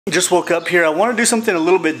Just woke up here. I want to do something a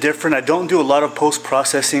little bit different. I don't do a lot of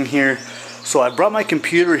post-processing here. So I brought my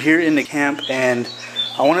computer here into camp and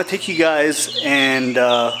I want to take you guys and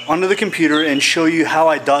onto the computer and show you how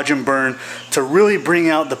I dodge and burn to really bring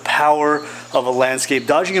out the power of a landscape.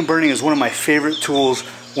 Dodging and burning is one of my favorite tools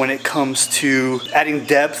when it comes to adding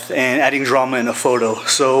depth and adding drama in a photo.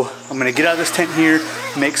 So I'm going to get out of this tent here,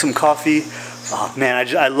 make some coffee. Oh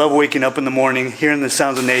man, I love waking up in the morning, hearing the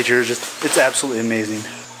sounds of nature. It's absolutely amazing.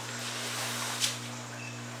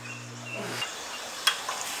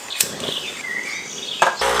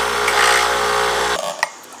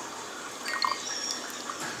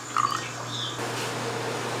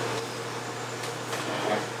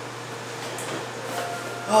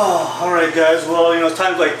 Oh, alright guys, well, you know,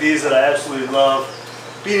 times like these that I absolutely love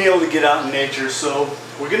being able to get out in nature. So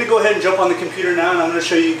we're going to go ahead and jump on the computer now and I'm going to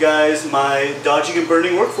show you guys my dodging and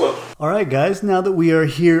burning workflow. Alright guys, now that we are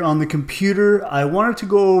here on the computer, I wanted to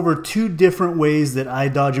go over two different ways that I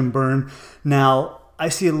dodge and burn. Now, I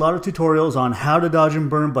see a lot of tutorials on how to dodge and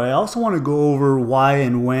burn, but I also want to go over why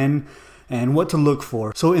and when and what to look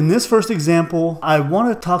for. So in this first example, I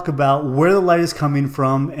want to talk about where the light is coming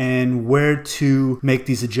from and where to make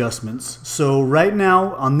these adjustments. So right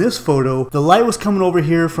now on this photo, the light was coming over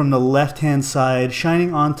here from the left-hand side,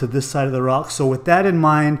 shining onto this side of the rock. So with that in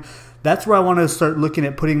mind, that's where I want to start looking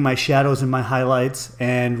at putting my shadows and my highlights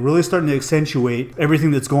and really starting to accentuate everything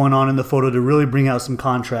that's going on in the photo to really bring out some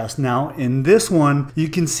contrast. Now in this one, you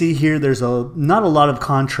can see here there's not a lot of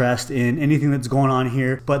contrast in anything that's going on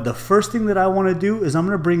here, but the first thing that I want to do is I'm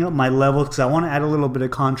going to bring up my level because I want to add a little bit of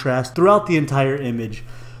contrast throughout the entire image.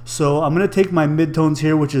 So I'm going to take my midtones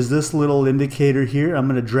here, which is this little indicator here. I'm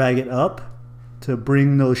going to drag it up to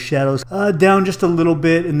bring those shadows down just a little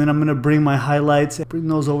bit, and then I'm going to bring my highlights, bring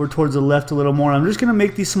those over towards the left a little more. I'm just going to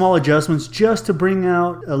make these small adjustments just to bring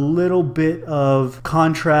out a little bit of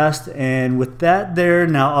contrast. And with that there,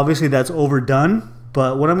 now obviously that's overdone,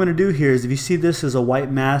 but what I'm going to do here is, if you see this as a white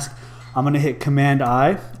mask, I'm going to hit Command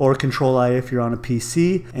I or Control I if you're on a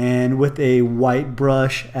PC, and with a white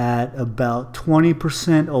brush at about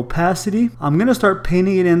 20% opacity, I'm going to start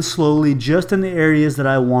painting it in slowly just in the areas that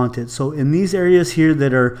I want it. So in these areas here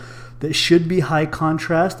that should be high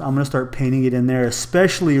contrast, I'm going to start painting it in there,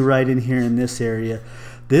 especially right in here in this area.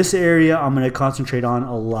 This area I'm going to concentrate on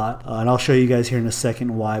a lot, and I'll show you guys here in a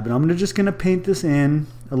second why, but I'm just going to paint this in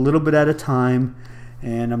a little bit at a time,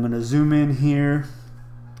 and I'm going to zoom in here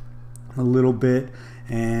a little bit,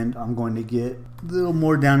 and I'm going to get a little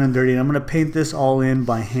more down and dirty, and I'm going to paint this all in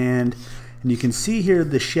by hand. And you can see here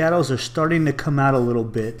the shadows are starting to come out a little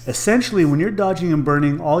bit. Essentially, when you're dodging and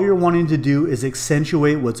burning, all you're wanting to do is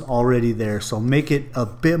accentuate what's already there, so make it a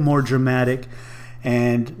bit more dramatic,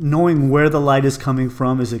 and knowing where the light is coming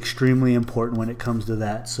from is extremely important when it comes to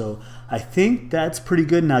that. So I think that's pretty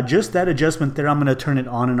good. Now just that adjustment there, I'm going to turn it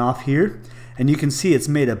on and off here, and you can see it's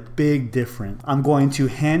made a big difference. I'm going to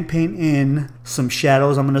hand paint in some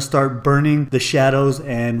shadows. I'm going to start burning the shadows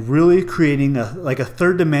and really creating like a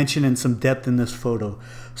third dimension and some depth in this photo.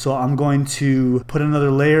 So I'm going to put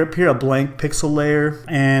another layer up here, a blank pixel layer,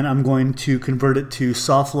 and I'm going to convert it to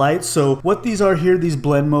soft light. So what these are here, these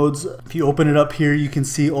blend modes, if you open it up here, you can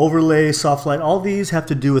see overlay, soft light, all these have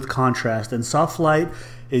to do with contrast, and soft light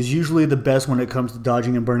is usually the best when it comes to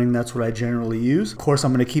dodging and burning. That's what I generally use. Of course,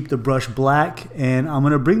 I'm going to keep the brush black, and I'm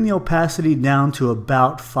going to bring the opacity down to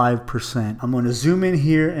about 5%. I'm going to zoom in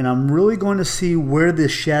here, and I'm really going to see where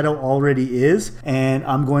this shadow already is, and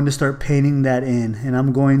I'm going to start painting that in. And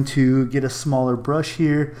I'm going to get a smaller brush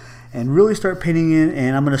here and really start painting in,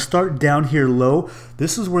 and I'm going to start down here low.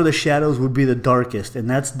 This is where the shadows would be the darkest, and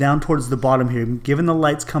that's down towards the bottom here. Given the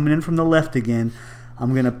light's coming in from the left again,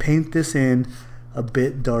 I'm going to paint this in a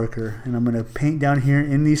bit darker, and I'm going to paint down here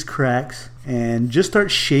in these cracks and just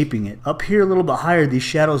start shaping it. Up here a little bit higher, these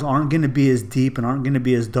shadows aren't going to be as deep and aren't going to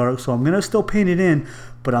be as dark, so I'm going to still paint it in,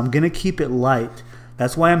 but I'm going to keep it light.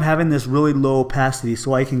 That's why I'm having this really low opacity,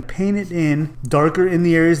 so I can paint it in darker in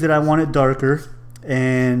the areas that I want it darker,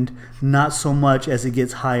 and not so much as it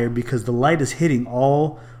gets higher, because the light is hitting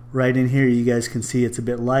all right in here. You guys can see it's a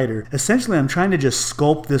bit lighter. Essentially, I'm trying to just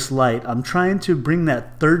sculpt this light. I'm trying to bring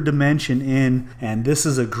that third dimension in, and this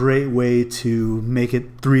is a great way to make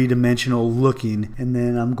it three-dimensional looking. And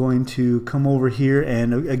then I'm going to come over here,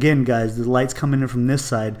 and again guys, the light's coming in from this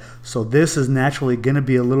side, so this is naturally going to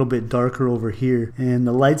be a little bit darker over here, and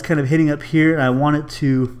the light's kind of hitting up here, and I want it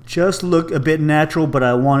to just look a bit natural, but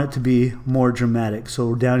I want it to be more dramatic.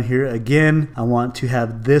 So down here again, I want to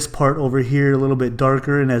have this part over here a little bit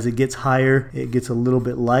darker, and as it gets higher, it gets a little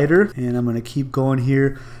bit lighter, and I'm going to keep going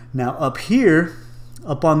here. Now up here,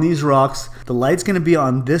 up on these rocks. The light's going to be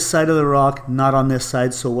on this side of the rock, not on this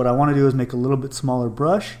side. So what I want to do is make a little bit smaller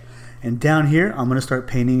brush. And down here, I'm going to start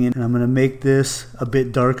painting in, and I'm going to make this a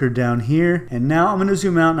bit darker down here. And now I'm going to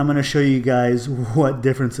zoom out and I'm going to show you guys what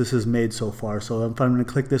difference this has made so far. So if I'm going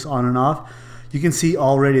to click this on and off, you can see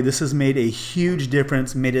already this has made a huge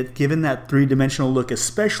difference, made it given that three-dimensional look,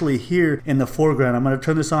 especially here in the foreground. I'm going to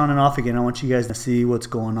turn this on and off again. I want you guys to see what's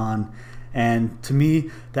going on. And to me,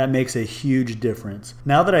 that makes a huge difference.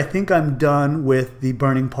 Now that I think I'm done with the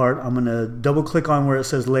burning part, I'm going to double click on where it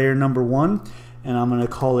says layer number 1. And I'm going to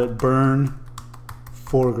call it burn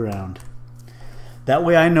foreground. That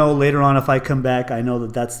way I know later on if I come back, I know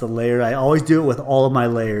that that's the layer. I always do it with all of my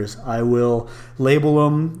layers. I will label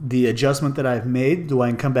them, the adjustment that I've made, so I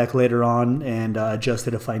can come back later on and adjust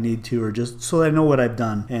it if I need to, or just so I know what I've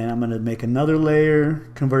done. And I'm going to make another layer,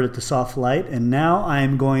 convert it to soft light, and now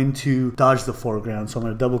I'm going to dodge the foreground. So I'm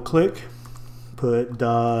going to double click, put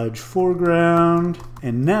dodge foreground,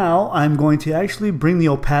 and now I'm going to actually bring the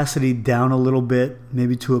opacity down a little bit,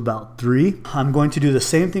 maybe to about 3. I'm going to do the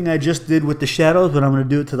same thing I just did with the shadows, but I'm going to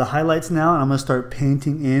do it to the highlights now, and I'm going to start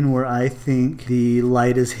painting in where I think the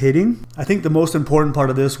light is hitting. I think the most important part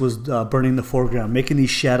of this was burning the foreground, making these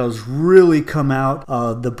shadows really come out.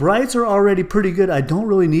 The brights are already pretty good. I don't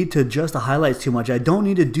really need to adjust the highlights too much. I don't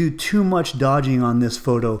need to do too much dodging on this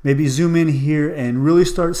photo. Maybe zoom in here and really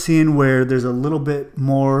start seeing where there's a little bit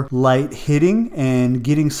more light hitting and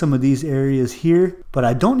getting some of these areas here, but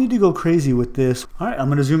I don't need to go crazy with this. All right, I'm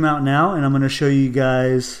going to zoom out now and I'm going to show you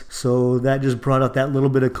guys. So that just brought out that little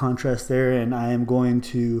bit of contrast there, and I am going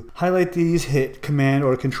to highlight these, hit Command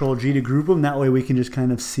or Control G to group them. That way we can just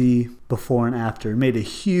kind of see before and after. It made a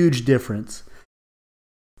huge difference.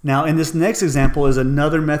 Now in this next example is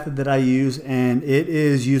another method that I use, and it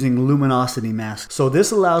is using luminosity mask. So this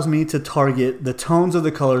allows me to target the tones of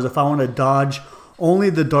the colors. If I want to dodge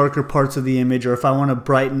only the darker parts of the image, or if I want to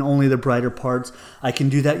brighten only the brighter parts, I can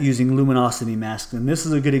do that using luminosity masks. And this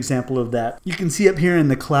is a good example of that. You can see up here in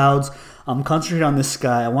the clouds, I'm concentrating on this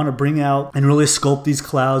sky. I want to bring out and really sculpt these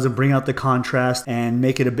clouds and bring out the contrast and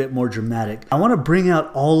make it a bit more dramatic. I want to bring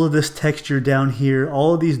out all of this texture down here,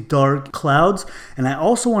 all of these dark clouds, and I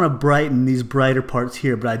also want to brighten these brighter parts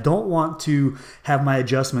here, but I don't want to have my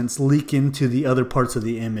adjustments leak into the other parts of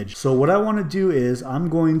the image. So what I want to do is I'm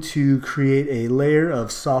going to create a layer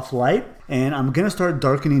of soft light, and I'm going to start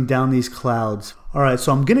darkening down these clouds. Alright,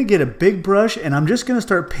 so I'm going to get a big brush and I'm just going to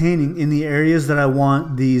start painting in the areas that I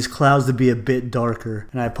want these clouds to be a bit darker.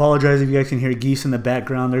 And I apologize if you guys can hear geese in the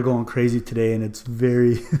background. They're going crazy today and it's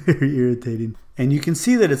very, very irritating. And you can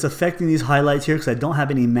see that it's affecting these highlights here because I don't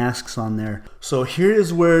have any masks on there. So here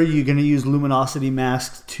is where you're going to use luminosity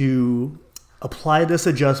masks to apply this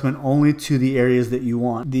adjustment only to the areas that you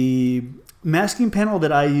want. The masking panel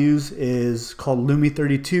that I use is called Lumi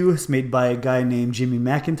 32. It's made by a guy named Jimmy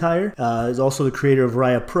McIntyre. He's also the creator of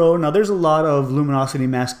Raya Pro. Now there's a lot of luminosity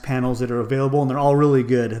mask panels that are available and they're all really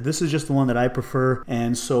good. This is just the one that I prefer.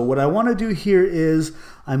 And so what I want to do here is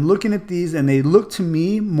I'm looking at these and they look to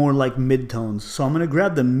me more like midtones. So I'm going to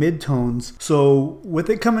grab the midtones. So with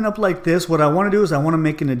it coming up like this, what I want to do is I want to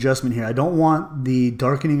make an adjustment here. I don't want the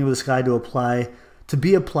darkening of the sky to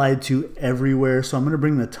be applied to everywhere. So I'm going to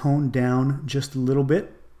bring the tone down just a little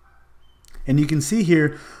bit. And you can see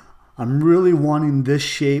here, I'm really wanting this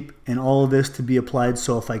shape and all of this to be applied.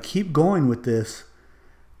 So if I keep going with this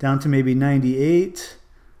down to maybe 98,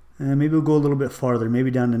 and maybe we'll go a little bit farther, maybe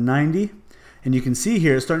down to 90. And you can see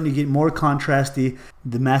here, it's starting to get more contrasty.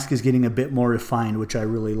 The mask is getting a bit more refined, which I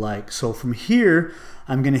really like. So from here,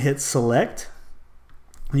 I'm going to hit select.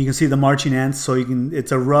 And you can see the marching ants. So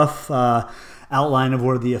it's a rough outline of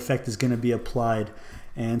where the effect is going to be applied.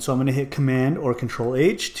 And so I'm going to hit Command or Control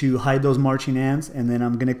H to hide those marching ants, and then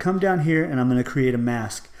I'm going to come down here and I'm going to create a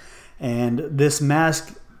mask. And this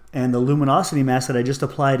mask and the luminosity mask that I just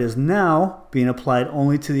applied is now being applied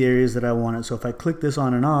only to the areas that I want it. So if I click this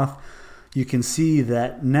on and off, you can see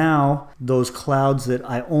that now those clouds that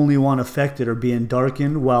I only want affected are being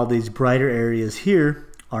darkened while these brighter areas here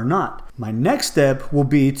are not. My next step will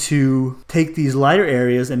be to take these lighter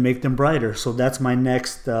areas and make them brighter. So that's my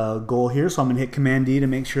next goal here. So I'm going to hit Command D to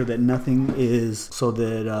make sure that nothing is, so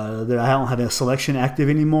that I don't have a selection active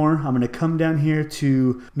anymore. I'm going to come down here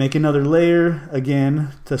to make another layer,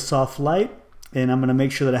 again to soft light. And I'm going to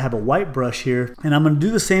make sure that I have a white brush here. And I'm going to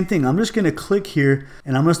do the same thing. I'm just going to click here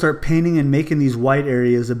and I'm going to start painting and making these white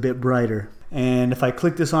areas a bit brighter. And if I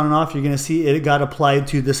click this on and off, you're going to see it got applied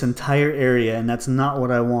to this entire area, and that's not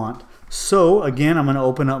what I want. So again, I'm going to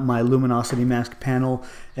open up my luminosity mask panel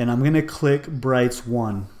and I'm going to click brights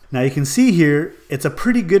 1. Now you can see here, it's a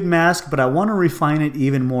pretty good mask, but I want to refine it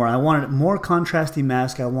even more. I want a more contrasty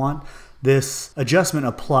mask. I want this adjustment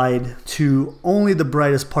applied to only the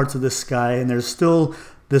brightest parts of the sky, and there's still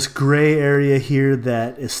this gray area here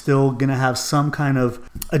that is still gonna have some kind of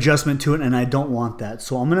adjustment to it, and I don't want that.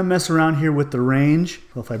 So I'm gonna mess around here with the range.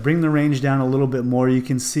 So if I bring the range down a little bit more, you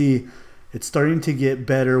can see it's starting to get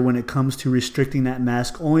better when it comes to restricting that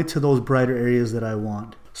mask only to those brighter areas that I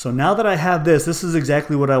want. So now that I have this is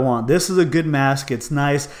exactly what I want. This is a good mask, it's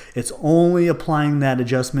nice. It's only applying that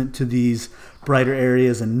adjustment to these brighter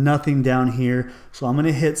areas and nothing down here. So I'm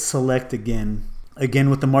gonna hit select again. Again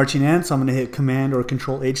with the marching ants, so I'm gonna hit Command or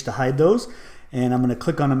Control H to hide those. And I'm gonna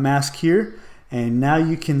click on a mask here. And now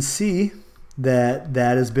you can see that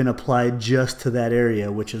that has been applied just to that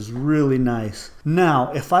area, which is really nice.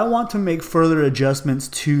 Now, if I want to make further adjustments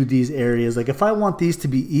to these areas, like if I want these to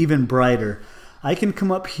be even brighter, I can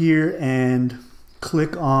come up here and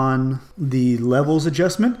click on the levels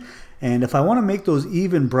adjustment. And if I want to make those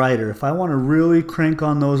even brighter, if I want to really crank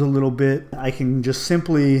on those a little bit, I can just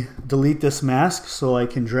simply delete this mask. So I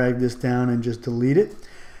can drag this down and just delete it.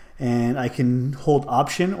 And I can hold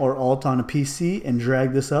Option or Alt on a PC and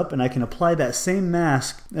drag this up, and I can apply that same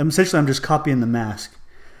mask. Essentially, I'm just copying the mask.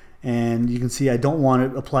 And you can see I don't want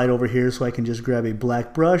it applied over here, so I can just grab a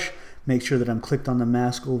black brush, make sure that I'm clicked on the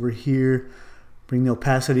mask over here, bring the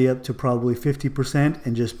opacity up to probably 50%,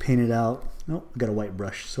 and just paint it out. Oh, I got a white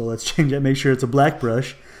brush, so let's change that, make sure it's a black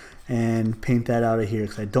brush, and paint that out of here,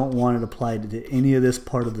 because I don't want it applied to any of this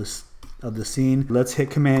part of this of the scene. Let's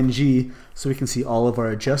hit Command G so we can see all of our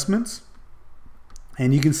adjustments.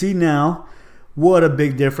 And you can see now what a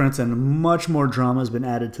big difference and much more drama has been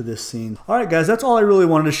added to this scene. Alright guys, that's all I really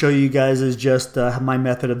wanted to show you guys, is just my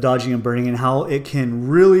method of dodging and burning and how it can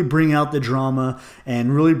really bring out the drama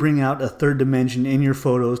and really bring out a third dimension in your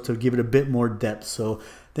photos to give it a bit more depth. So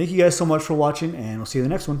thank you guys so much for watching, and we'll see you in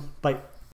the next one. Bye.